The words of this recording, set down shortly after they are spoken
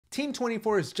Team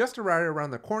 24 is just right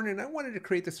around the corner, and I wanted to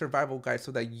create this survival guide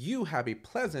so that you have a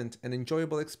pleasant and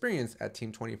enjoyable experience at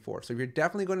Team 24. So if you're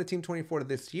definitely going to Team 24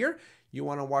 this year, you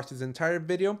want to watch this entire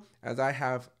video, as I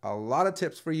have a lot of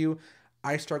tips for you.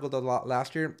 I struggled a lot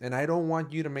last year, and I don't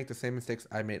want you to make the same mistakes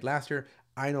I made last year.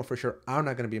 I know for sure I'm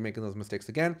not going to be making those mistakes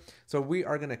again. So we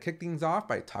are going to kick things off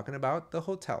by talking about the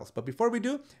hotels. But before we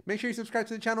do, make sure you subscribe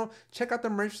to the channel, check out the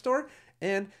merch store,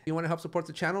 and if you want to help support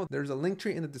the channel, there's a link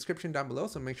tree in the description down below.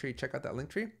 So make sure you check out that link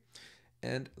tree.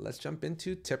 And let's jump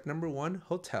into tip number 1,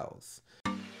 hotels.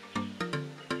 All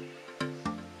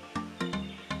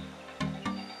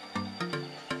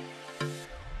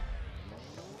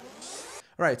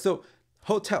right, so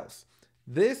hotels.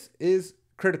 This is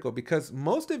critical because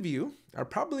most of you are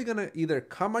probably going to either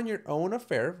come on your own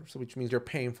affair, so which means you're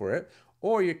paying for it,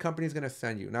 or your company's going to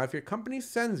send you. Now, if your company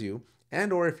sends you,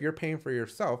 and or if you're paying for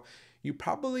yourself, you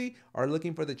probably are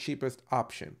looking for the cheapest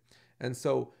option. And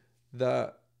so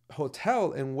the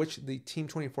hotel in which the Team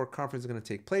 24 conference is going to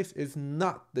take place is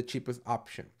not the cheapest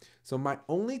option. So my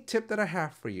only tip that I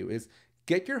have for you is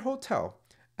get your hotel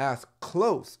as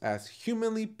close as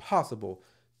humanly possible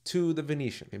to the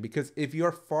Venetian, because if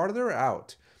you're farther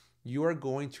out, you are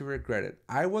going to regret it.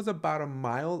 I was about a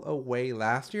mile away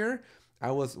last year.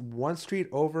 I was one street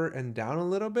over and down a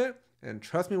little bit, and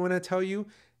trust me when I tell you,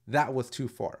 that was too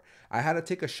far. I had to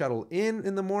take a shuttle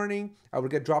in the morning. I would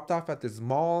get dropped off at this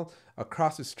mall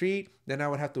across the street. Then I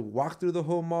would have to walk through the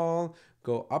whole mall,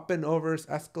 go up and over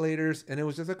escalators, and it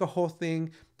was just like a whole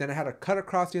thing. Then I had to cut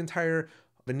across the entire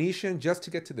Venetian just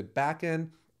to get to the back end.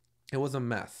 It was a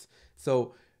mess.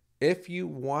 So if you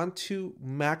want to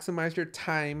maximize your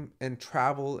time and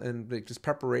travel and just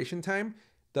preparation time,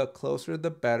 the closer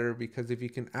the better, because if you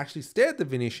can actually stay at the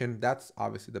Venetian, that's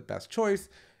obviously the best choice.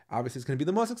 Obviously, it's going to be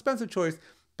the most expensive choice,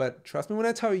 but trust me when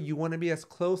I tell you, you want to be as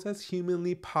close as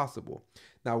humanly possible.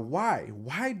 Now, why?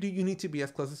 Why do you need to be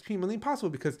as close as humanly possible?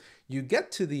 Because you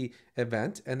get to the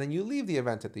event and then you leave the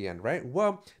event at the end, right?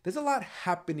 Well, there's a lot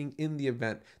happening in the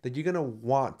event that you're going to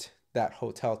want that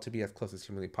hotel to be as close as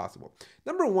humanly possible.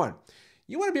 Number 1,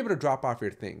 you want to be able to drop off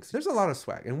your things. There's a lot of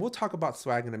swag, and we'll talk about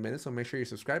swag in a minute, so make sure you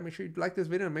subscribe, make sure you like this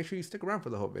video, and make sure you stick around for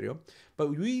the whole video.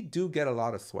 But we do get a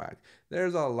lot of swag.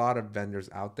 There's a lot of vendors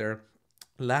out there.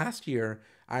 Last year,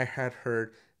 I had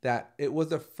heard that it was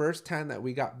the first time that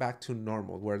we got back to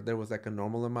normal, where there was like a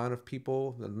normal amount of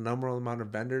people, a normal amount of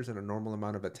vendors, and a normal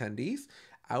amount of attendees.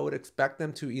 I would expect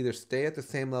them to either stay at the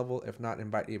same level, if not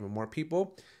invite even more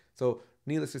people. So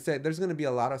needless to say, there's going to be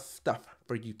a lot of stuff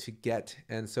for you to get.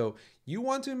 And so you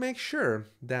want to make sure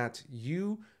that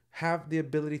you have the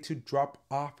ability to drop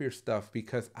off your stuff,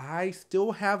 because I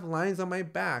still have lines on my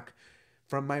back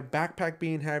from my backpack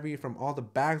being heavy, from all the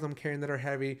bags I'm carrying that are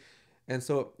heavy. And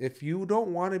so if you don't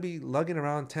want to be lugging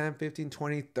around 10, 15,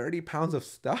 20, 30 pounds of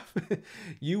stuff,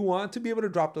 you want to be able to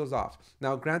drop those off.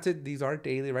 Now, granted, these are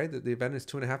daily, right? The event is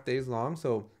 2.5 days long.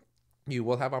 So you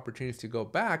will have opportunities to go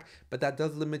back, but that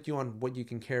does limit you on what you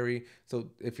can carry. So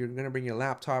if you're going to bring your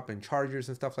laptop and chargers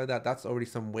and stuff like that, that's already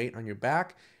some weight on your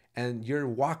back, and you're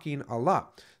walking a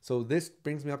lot. So this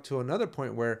brings me up to another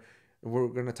point where we're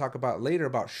going to talk about later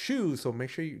about shoes. So make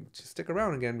sure you stick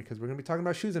around again, because we're going to be talking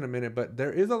about shoes in a minute, but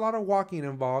there is a lot of walking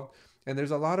involved, and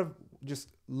there's a lot of just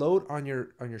load on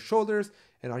your shoulders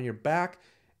and on your back,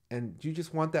 and you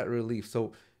just want that relief.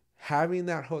 So having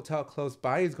that hotel close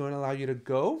by is going to allow you to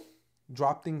go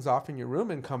drop things off in your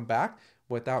room and come back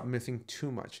without missing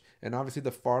too much. And obviously, the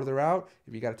farther out,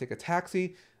 if you got to take a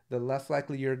taxi, the less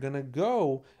likely you're going to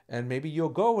go, and maybe you'll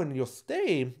go and you'll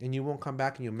stay and you won't come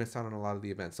back and you'll miss out on a lot of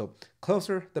the events. So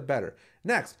closer, the better.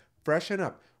 Next, freshen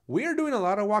up. We are doing a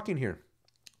lot of walking here,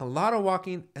 a lot of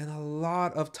walking and a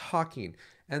lot of talking.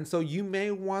 And so you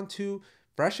may want to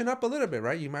freshen up a little bit,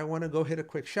 right? You might want to go hit a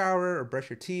quick shower or brush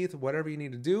your teeth, whatever you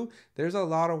need to do. There's a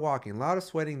lot of walking, a lot of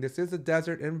sweating. This is a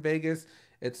desert in Vegas.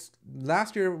 It's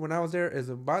last year when I was there is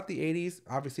about the 80s.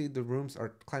 Obviously the rooms are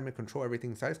climate control,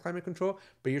 everything inside is climate control,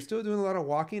 but you're still doing a lot of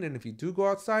walking. And if you do go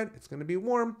outside, it's going to be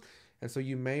warm. And so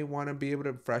you may want to be able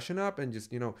to freshen up and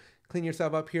just, clean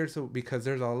yourself up here. So because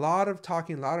there's a lot of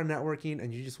talking, a lot of networking,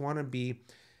 and you just want to be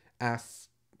as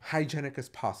hygienic as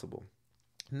possible.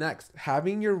 Next,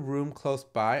 having your room close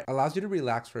by allows you to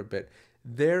relax for a bit.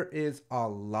 There is a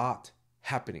lot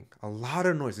happening, a lot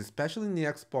of noise, especially in the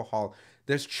expo hall.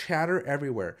 There's chatter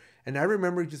everywhere. And I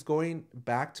remember just going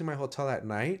back to my hotel at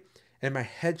night and my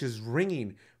head just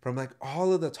ringing from like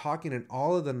all of the talking and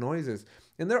all of the noises.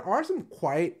 And there are some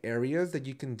quiet areas that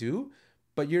you can do,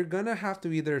 but you're going to have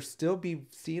to either still be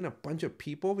seeing a bunch of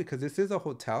people, because this is a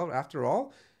hotel after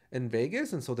all, in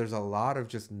Vegas. And so there's a lot of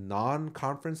just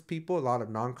non-conference people, a lot of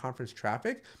non-conference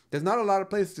traffic. There's not a lot of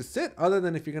places to sit other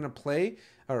than if you're going to play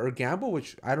or gamble,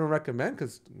 which I don't recommend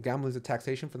because gambling is a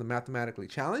taxation for the mathematically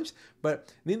challenged.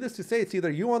 But needless to say, it's either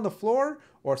you on the floor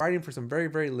or fighting for some very,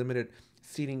 very limited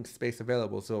seating space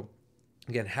available. So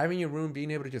again, having your room,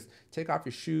 being able to just take off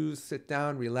your shoes, sit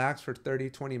down, relax for 30,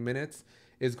 20 minutes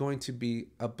is going to be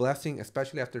a blessing,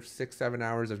 especially after 6-7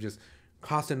 hours of just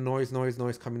constant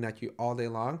noise coming at you all day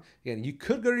long. Again, you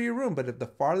could go to your room, but if the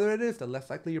farther it is, the less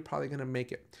likely you're probably going to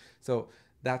make it. So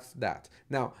that's that.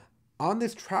 Now, on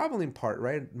this traveling part,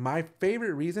 right, my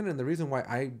favorite reason and the reason why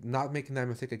I'm not making that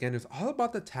mistake again is all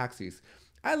about the taxis.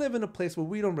 I live in a place where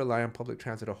we don't rely on public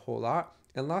transit a whole lot,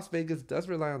 and Las Vegas does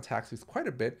rely on taxis quite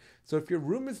a bit. So if your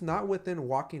room is not within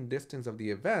walking distance of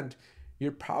the event,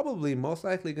 you're probably most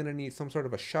likely going to need some sort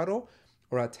of a shuttle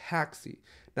or a taxi.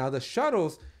 Now, the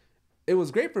shuttles, it was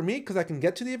great for me because I can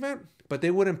get to the event, but they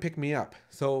wouldn't pick me up.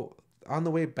 So on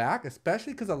the way back,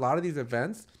 especially because a lot of these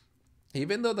events,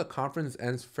 even though the conference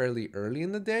ends fairly early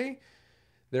in the day,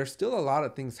 there's still a lot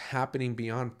of things happening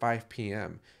beyond 5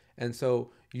 p.m. And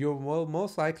so you will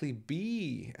most likely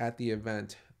be at the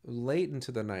event late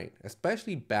into the night,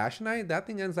 especially bash night. That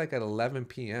thing ends like at 11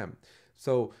 p.m.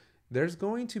 So there's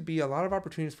going to be a lot of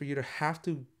opportunities for you to have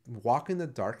to walk in the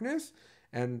darkness.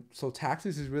 And so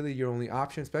taxis is really your only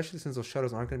option, especially since those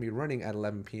shuttles aren't going to be running at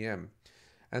 11 p.m.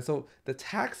 And so the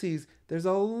taxis, there's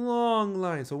a long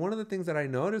line. So one of the things that I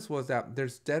noticed was that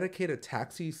there's dedicated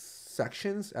taxi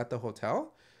sections at the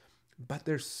hotel, but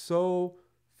they're so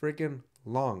freaking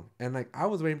long. And like I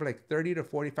was waiting for like 30 to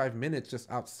 45 minutes just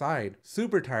outside,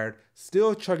 super tired,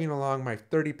 still chugging along my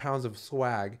 30 pounds of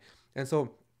swag. And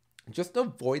so just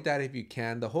avoid that if you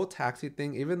can. The whole taxi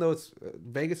thing, even though it's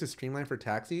Vegas is streamlined for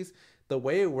taxis, the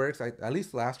way it works, at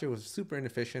least last year, was super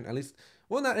inefficient. At least,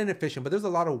 well, not inefficient, but there's a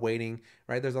lot of waiting,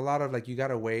 right? There's a lot of like, you got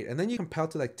to wait. And then you're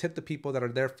compelled to like tip the people that are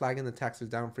there flagging the taxis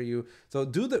down for you. So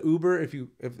do the Uber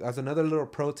if as another little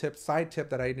pro tip, side tip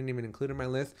that I didn't even include in my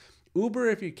list. Uber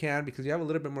if you can, because you have a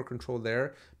little bit more control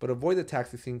there, but avoid the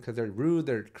taxi scene because they're rude,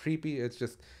 they're creepy. It's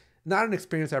just not an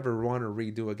experience I ever want to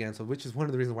redo again. So which is one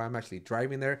of the reasons why I'm actually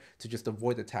driving there, to just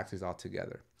avoid the taxis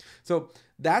altogether. So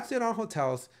that's it on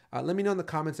hotels. Let me know in the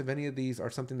comments if any of these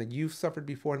are something that you've suffered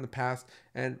before in the past.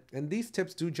 And these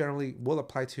tips will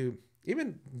apply to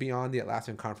even beyond the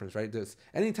Atlassian conference, right? Just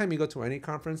anytime you go to any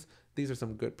conference, these are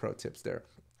some good pro tips there.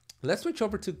 Let's switch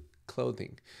over to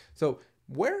clothing. So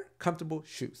wear comfortable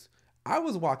shoes. I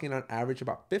was walking on average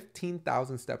about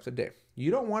 15,000 steps a day. You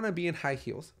don't want to be in high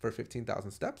heels for 15,000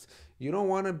 steps. You don't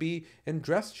want to be in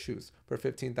dress shoes for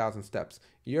 15,000 steps.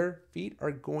 Your feet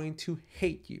are going to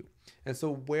hate you. And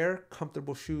so wear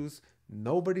comfortable shoes.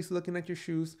 Nobody's looking at your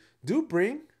shoes. Do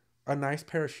bring a nice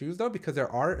pair of shoes though, because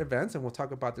there are events, and we'll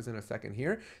talk about this in a second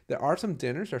here. There are some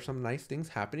dinners, there's some nice things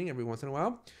happening every once in a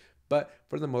while. But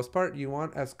for the most part, you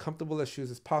want as comfortable as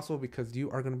shoes as possible because you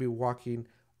are going to be walking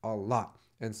a lot.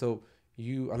 And so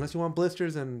unless you want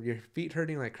blisters and your feet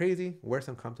hurting like crazy, wear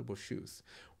some comfortable shoes.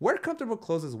 Wear comfortable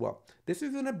clothes as well. This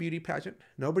isn't a beauty pageant.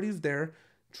 Nobody's there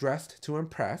dressed to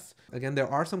impress. Again, there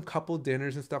are some couple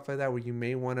dinners and stuff like that where you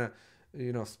may want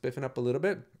to, spiffen up a little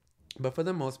bit. But for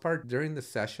the most part, during the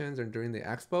sessions or during the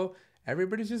expo,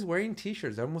 everybody's just wearing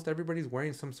t-shirts. Almost everybody's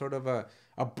wearing some sort of a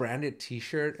branded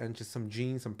t-shirt and just some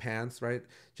jeans, some pants, right?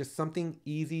 Just something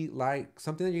easy, light,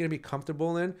 something that you're going to be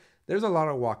comfortable in. There's a lot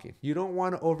of walking. You don't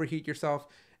want to overheat yourself.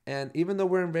 And even though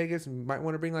we're in Vegas, you might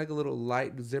want to bring like a little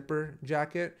light zipper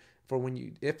jacket for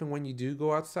if and when you do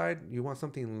go outside. You want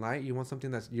something light. You want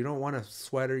something you don't want a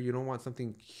sweater. You don't want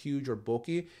something huge or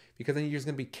bulky, because then you're just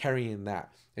going to be carrying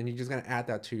that. And you're just going to add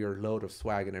that to your load of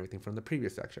swag and everything from the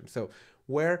previous section. So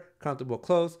wear comfortable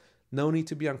clothes. No need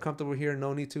to be uncomfortable here.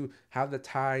 No need to have the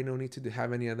tie. No need to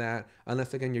have any of that.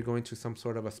 Unless, again, you're going to some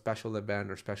sort of a special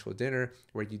event or special dinner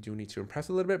where you do need to impress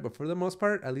a little bit. But for the most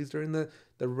part, at least during the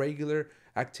regular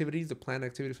activities, the planned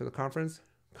activities for the conference,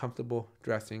 comfortable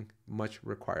dressing, much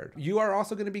required. You are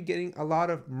also going to be getting a lot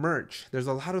of merch. There's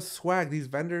a lot of swag. These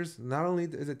vendors, not only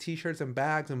is it t-shirts and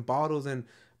bags and bottles and a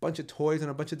bunch of toys and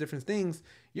a bunch of different things,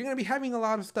 you're going to be having a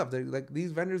lot of stuff.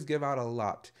 These vendors give out a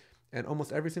lot. And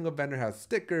almost every single vendor has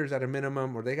stickers at a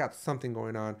minimum, or they got something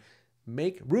going on.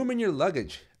 Make room in your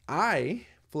luggage. I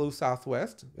flew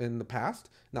Southwest in the past,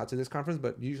 not to this conference,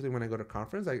 but usually when I go to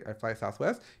conference, I fly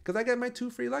Southwest because I get my 2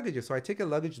 free luggages. So I take a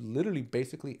luggage literally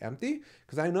basically empty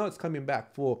because I know it's coming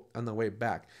back full on the way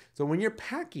back. So when you're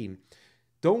packing,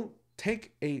 don't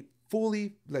take a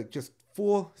fully just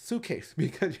full suitcase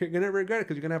because you're going to regret it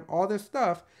because you're going to have all this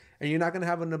stuff and you're not going to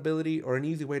have an ability or an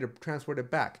easy way to transport it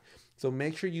back. So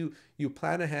make sure you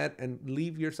plan ahead and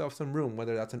leave yourself some room,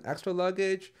 whether that's an extra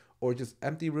luggage or just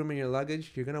empty room in your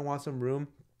luggage. You're going to want some room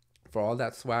for all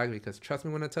that swag because trust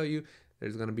me when I tell you,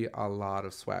 there's going to be a lot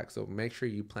of swag. So make sure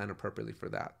you plan appropriately for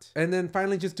that. And then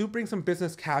finally, just do bring some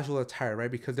business casual attire, right?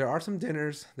 Because there are some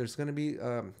dinners. There's going to be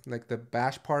like the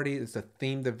bash party. It's a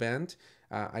themed event.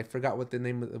 I forgot what the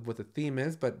name of what the theme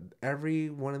is, but every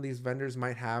one of these vendors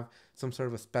might have some sort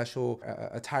of a special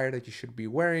attire that you should be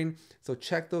wearing. So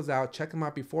check those out. Check them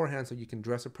out beforehand so you can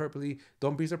dress appropriately.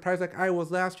 Don't be surprised like I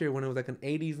was last year when it was like an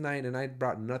 80s night and I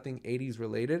brought nothing 80s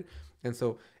related. And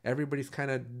so everybody's kind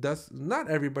of does, not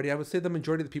everybody, I would say the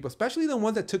majority of the people, especially the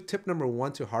ones that took tip number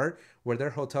 1 to heart, where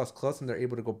their hotel's close and they're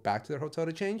able to go back to their hotel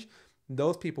to change.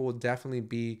 Those people will definitely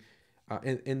be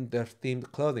in their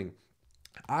themed clothing.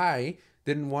 I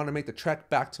didn't want to make the trek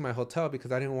back to my hotel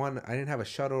because I didn't have a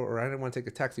shuttle or I didn't want to take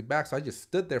a taxi back. So I just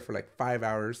stood there for like 5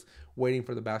 hours waiting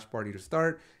for the bash party to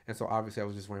start. And so obviously I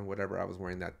was just wearing whatever I was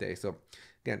wearing that day. So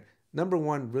again, number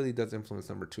 1 really does influence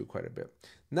number 2 quite a bit.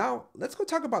 Now let's go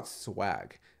talk about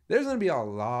swag. There's going to be a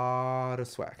lot of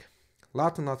swag,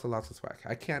 lots and lots of swag.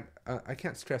 I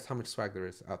can't stress how much swag there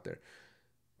is out there.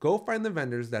 Go find the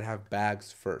vendors that have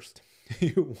bags first.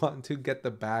 You want to get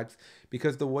the bags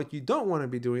because what you don't want to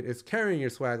be doing is carrying your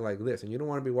swag like this, and you don't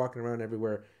want to be walking around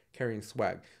everywhere carrying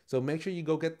swag. So make sure you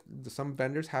go get some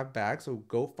vendors have bags. So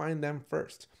go find them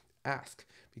first. Ask,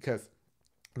 because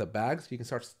the bags, you can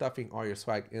start stuffing all your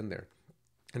swag in there.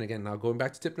 And again, now going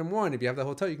back to tip number 1, if you have the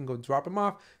hotel, you can go drop them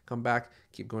off, come back,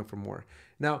 keep going for more.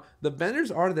 Now, the vendors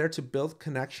are there to build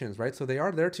connections, right? So they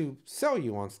are there to sell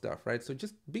you on stuff, right? So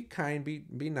just be kind,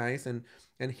 be nice, and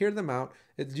hear them out.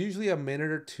 It's usually a minute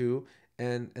or two,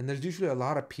 and there's usually a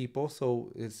lot of people,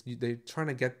 so they're trying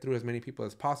to get through as many people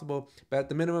as possible. But at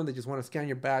the minimum, they just want to scan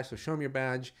your badge, so show them your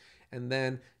badge, and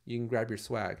then you can grab your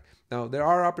swag. Now, there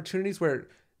are opportunities where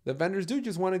the vendors do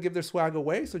just want to give their swag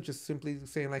away. So just simply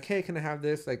saying like, hey, can I have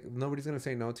this? Like nobody's going to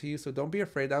say no to you. So don't be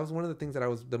afraid. That was one of the things that I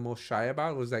was the most shy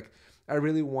about, was like, I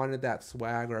really wanted that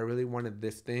swag, or I really wanted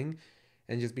this thing,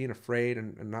 and just being afraid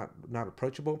and not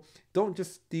approachable. Don't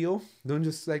just steal. Don't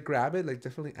just like grab it. Like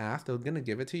definitely ask. They're going to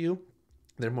give it to you.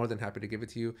 They're more than happy to give it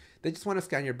to you. They just want to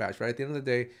scan your badge, right? At the end of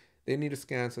the day, they need to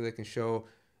scan so they can show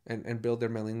and build their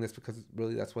mailing list, because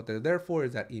really that's what they're there for,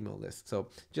 is that email list. So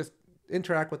just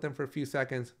interact with them for a few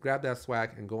seconds, grab that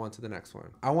swag, and go on to the next one.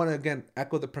 I want to again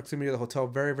echo the proximity of the hotel.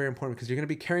 Very, very important, because you're going to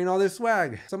be carrying all this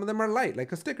swag. Some of them are light,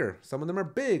 like a sticker. Some of them are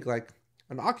big, like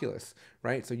an Oculus,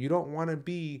 right? So you don't want to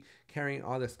be carrying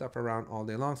all this stuff around all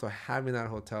day long. So having that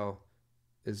hotel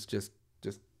is just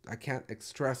I can't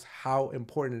stress how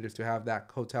important it is to have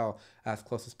that hotel as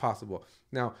close as possible.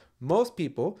 Now, most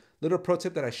people, little pro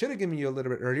tip that I should have given you a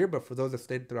little bit earlier, but for those that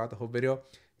stayed throughout the whole video,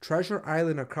 Treasure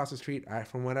Island across the street,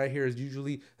 from what I hear, is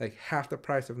usually like half the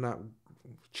price, if not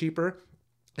cheaper,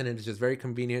 and it is just very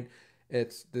convenient.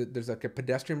 There's like a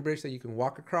pedestrian bridge that you can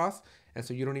walk across, and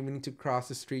so you don't even need to cross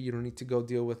the street. You don't need to go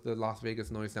deal with the Las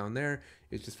Vegas noise down there.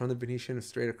 It's just from the Venetian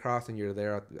straight across, and you're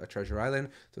there at Treasure Island.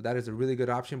 So that is a really good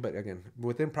option, but again,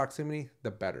 within proximity,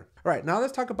 the better. All right, now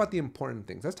let's talk about the important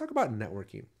things. Let's talk about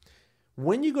networking.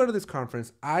 When you go to this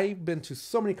conference, I've been to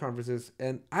so many conferences,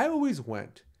 and I always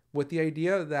went with the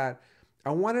idea that I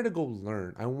wanted to go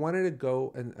learn. I wanted to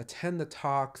go and attend the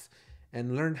talks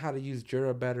and learn how to use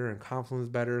Jira better and Confluence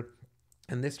better.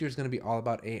 And this year's going to be all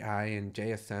about AI and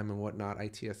JSM and whatnot,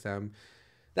 ITSM.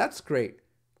 That's great.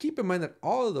 Keep in mind that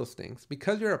all of those things,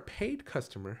 because you're a paid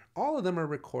customer, all of them are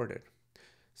recorded.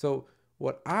 So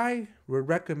what I would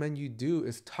recommend you do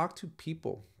is talk to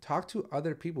people, talk to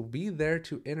other people, be there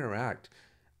to interact.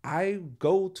 I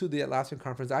go to the Atlassian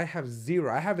conference. I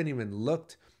haven't even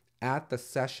looked at the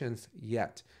sessions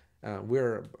yet.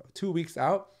 We're 2 weeks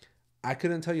out. I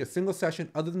couldn't tell you a single session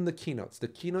other than the keynotes. The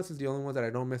keynotes is the only one that I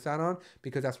don't miss out on,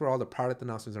 because that's where all the product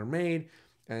announcements are made,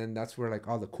 and that's where like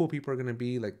all the cool people are going to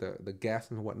be, like the guests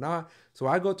and whatnot. So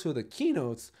I go to the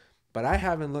keynotes, but I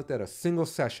haven't looked at a single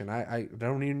session. I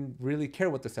don't even really care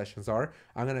what the sessions are.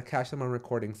 I'm going to catch them on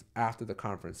recordings after the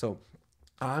conference. So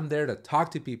I'm there to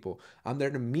talk to people. I'm there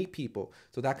to meet people.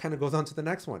 So that kind of goes on to the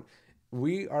next one.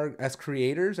 We are, as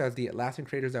creators, as the Atlassian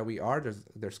creators that we are,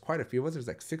 there's quite a few of us. There's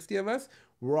like 60 of us.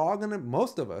 We're all gonna,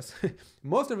 most of us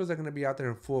are gonna be out there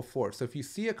in full force. So if you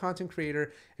see a content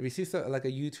creator, if you see like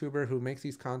a YouTuber who makes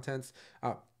these contents,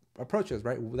 approach us,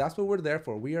 right? That's what we're there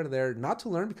for. We are there not to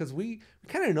learn, because we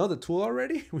kind of know the tool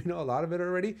already. We know a lot of it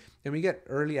already, and we get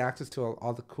early access to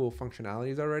all the cool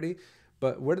functionalities already.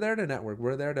 but we're there to network.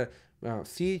 We're there to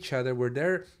see each other.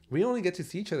 We only get to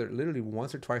see each other literally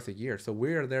once or twice a year. So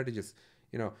we're there to just,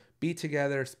 be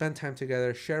together, spend time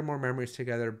together, share more memories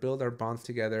together, build our bonds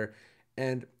together.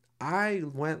 And I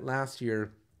went last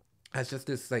year as just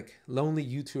this like lonely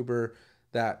YouTuber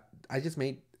that I just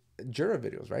made Jura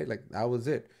videos, right? Like that was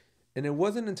it. And it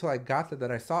wasn't until I got there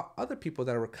that I saw other people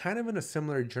that were kind of in a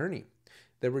similar journey.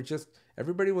 They were just,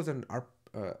 everybody was an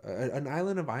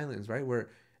island of islands, right? Where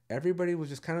everybody was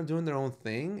just kind of doing their own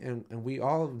thing, and we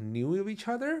all knew of each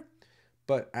other.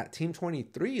 But at Team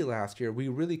 23 last year, we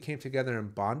really came together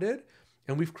and bonded,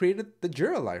 and we've created the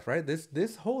Jura life, right?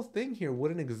 This whole thing here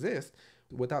wouldn't exist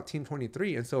without Team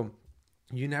 23. And so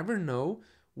you never know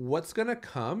what's going to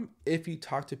come if you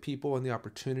talk to people and the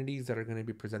opportunities that are going to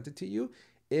be presented to you,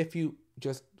 if you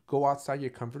just go outside your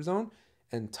comfort zone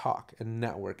and talk and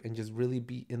network and just really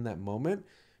be in that moment.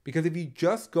 Because if you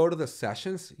just go to the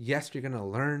sessions, yes, you're going to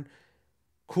learn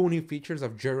cool new features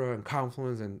of Jira and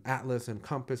Confluence and Atlas and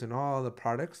Compass and all the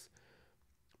products.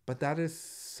 But that is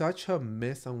such a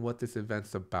miss on what this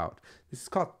event's about. This is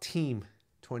called Team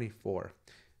 24.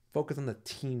 Focus on the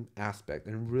team aspect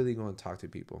and really go and talk to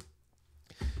people.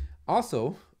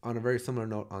 Also, on a very similar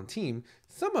note on team,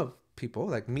 some of people,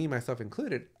 like me, myself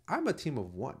included, I'm a team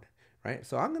of one, right?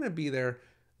 So I'm going to be there.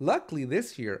 Luckily,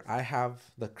 this year, I have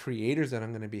the creators that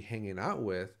I'm going to be hanging out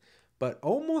with, but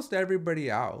almost everybody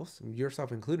else,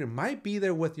 yourself included, might be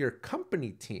there with your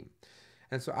company team.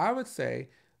 And so I would say,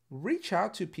 reach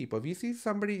out to people. If you see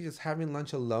somebody just having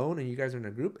lunch alone and you guys are in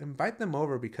a group, invite them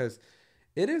over, because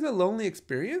it is a lonely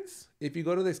experience if you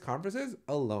go to these conferences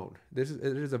alone. It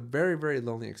is a very, very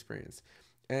lonely experience.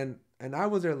 And I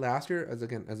was there last year as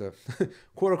a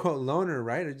quote unquote loner,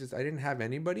 right? I didn't have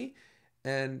anybody.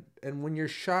 And when you're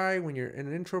shy, when you're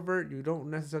an introvert, you don't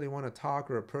necessarily want to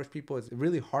talk or approach people. It's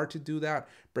really hard to do that,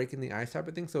 breaking the ice type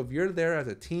of thing. So if you're there as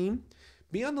a team,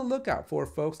 be on the lookout for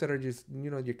folks that are just,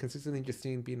 you're consistently just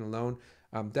seeing being alone.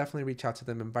 Definitely reach out to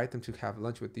them, invite them to have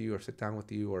lunch with you or sit down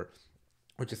with you, or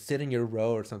just sit in your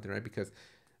row or something, right? Because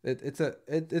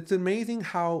it's amazing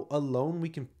how alone we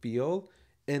can feel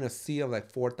in a sea of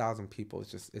like 4,000 people.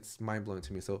 It's mind blowing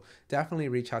to me. So definitely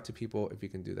reach out to people if you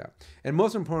can do that. And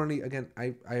most importantly, again,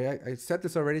 I said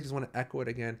this already, just want to echo it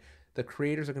again. The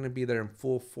creators are going to be there in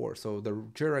full force. So the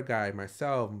Jura guy,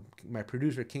 myself, my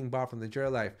producer, King Bob from the Jura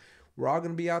Life, we're all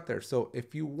going to be out there. So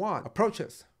if you want, approach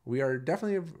us. We are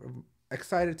definitely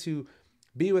excited to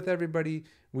be with everybody.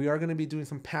 We are going to be doing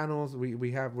some panels.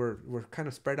 We're kind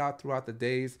of spread out throughout the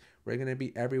days. We're going to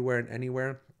be everywhere and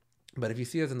anywhere. But if you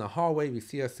see us in the hallway, if you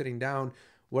see us sitting down,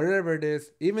 whatever it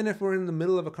is, even if we're in the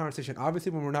middle of a conversation,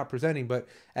 obviously when we're not presenting, but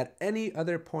at any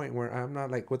other point where I'm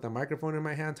not like with a microphone in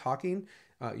my hand talking,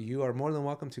 you are more than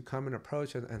welcome to come and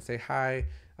approach and say hi.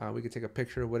 We could take a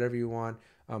picture, whatever you want.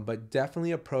 But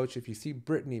definitely approach. If you see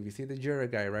Brittany, if you see the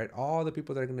Jira guy, right? All the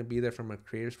people that are going to be there from a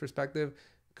creator's perspective,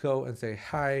 go and say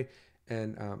hi.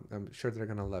 And I'm sure they're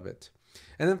going to love it.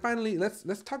 And then finally, let's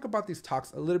talk about these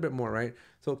talks a little bit more, right?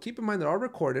 So keep in mind they're all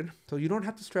recorded, so you don't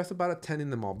have to stress about attending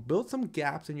them all. Build some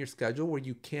gaps in your schedule where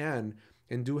you can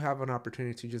and do have an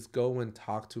opportunity to just go and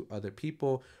talk to other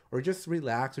people, or just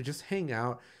relax, or just hang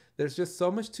out. There's just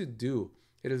so much to do.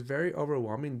 It is very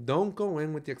overwhelming. Don't go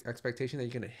in with the expectation that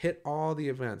you're going to hit all the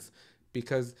events,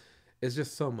 because it's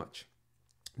just so much.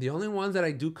 The only ones that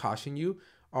I do caution you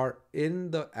are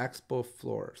in the expo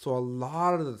floor. So a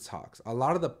lot of the talks, a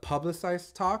lot of the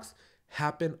publicized talks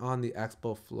happen on the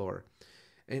expo floor.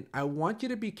 And I want you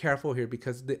to be careful here,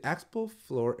 because the expo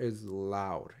floor is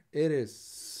loud. It is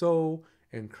so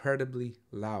incredibly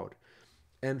loud.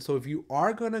 And so if you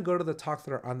are going to go to the talks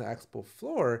that are on the expo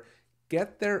floor,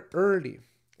 get there early.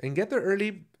 And get there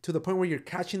early to the point where you're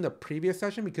catching the previous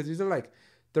session, because these are like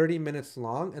 30 minutes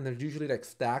long and they're usually like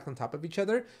stacked on top of each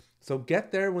other. So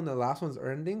get there when the last one's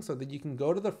ending, so that you can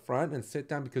go to the front and sit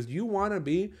down, because you want to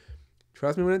be,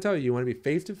 trust me when I tell you, you want to be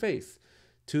face to face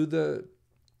to the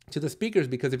speakers,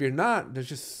 because if you're not, there's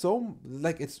just so,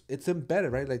 like, it's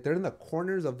embedded, right? Like, they're in the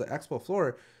corners of the expo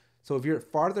floor. So if you're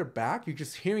farther back, you're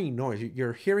just hearing noise.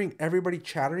 You're hearing everybody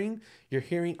chattering. You're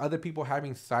hearing other people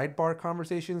having sidebar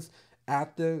conversations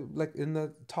at in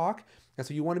the talk. And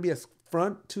so you want to be as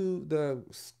front to the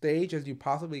stage as you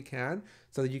possibly can,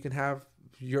 so that you can have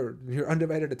your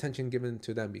undivided attention given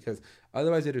to them, because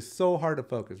otherwise it is so hard to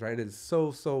focus, right? It is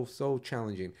so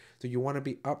challenging. So you want to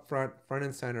be up front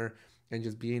and center, and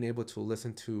just being able to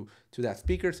listen to that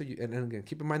speaker. So and again,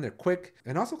 keep in mind they're quick,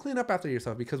 and also clean up after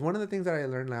yourself, because one of the things that I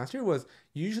learned last year was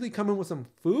you usually come in with some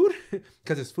food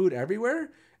because there's food everywhere,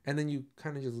 and then you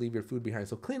kind of just leave your food behind.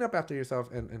 So clean up after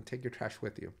yourself and take your trash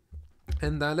with you.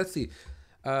 And let's see.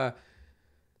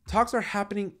 Talks are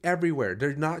happening everywhere.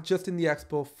 They're not just in the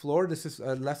expo floor. This is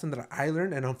a lesson that I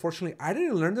learned, and unfortunately, I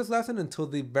didn't learn this lesson until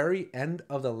the very end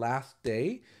of the last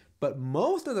day. But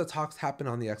most of the talks happen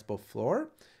on the expo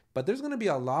floor. But there's going to be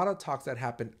a lot of talks that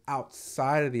happen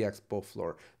outside of the expo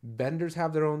floor. Vendors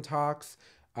have their own talks.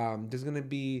 There's going to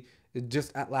be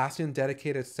just Atlassian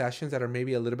dedicated sessions that are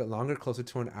maybe a little bit longer, closer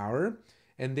to an hour.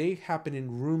 And they happen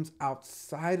in rooms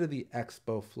outside of the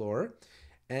expo floor.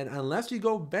 And unless you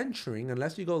go venturing,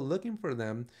 unless you go looking for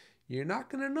them, you're not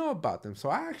going to know about them. So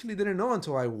I actually didn't know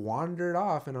until I wandered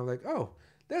off and I was like, oh,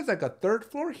 there's like a third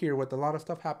floor here with a lot of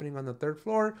stuff happening on the third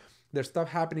floor. There's stuff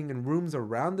happening in rooms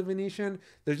around the Venetian.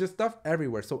 There's just stuff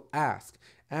everywhere. So ask.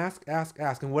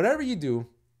 And whatever you do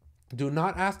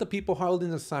not ask the people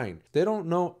holding the sign. They don't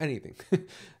know anything.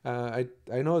 I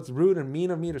know it's rude and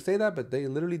mean of me to say that, but they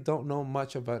literally don't know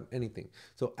much about anything.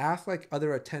 So ask like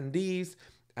other attendees.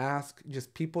 Ask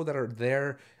just people that are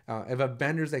there. If a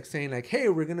vendor's like saying like, hey,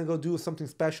 we're going to go do something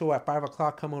special at 5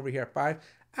 o'clock, come over here at 5.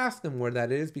 Ask them where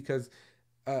that is, because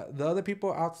the other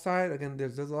people outside, again,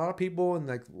 there's a lot of people and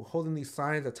like holding these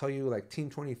signs that tell you like Team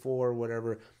 24 or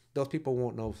whatever. Those people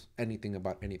won't know anything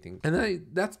about anything. And then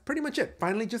that's pretty much it.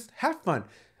 Finally, just have fun.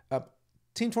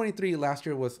 Team 23 last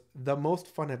year was the most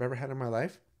fun I've ever had in my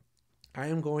life. I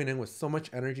am going in with so much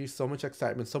energy, so much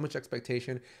excitement, so much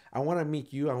expectation. I want to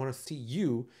meet you. I want to see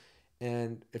you.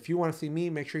 And if you want to see me,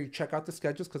 make sure you check out the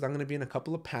schedules, because I'm going to be in a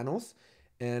couple of panels.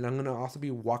 And I'm going to also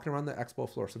be walking around the expo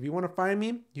floor. So if you want to find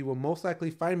me, you will most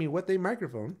likely find me with a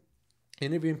microphone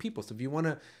interviewing people. So if you want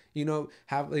to,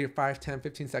 have your 5, 10,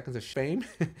 15 seconds of fame,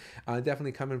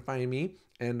 definitely come and find me,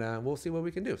 and we'll see what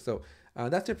we can do. So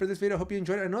that's it for this video. I hope you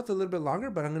enjoyed it. I know it's a little bit longer,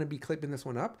 but I'm going to be clipping this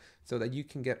one up so that you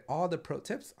can get all the pro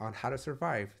tips on how to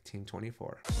survive Team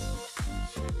 24.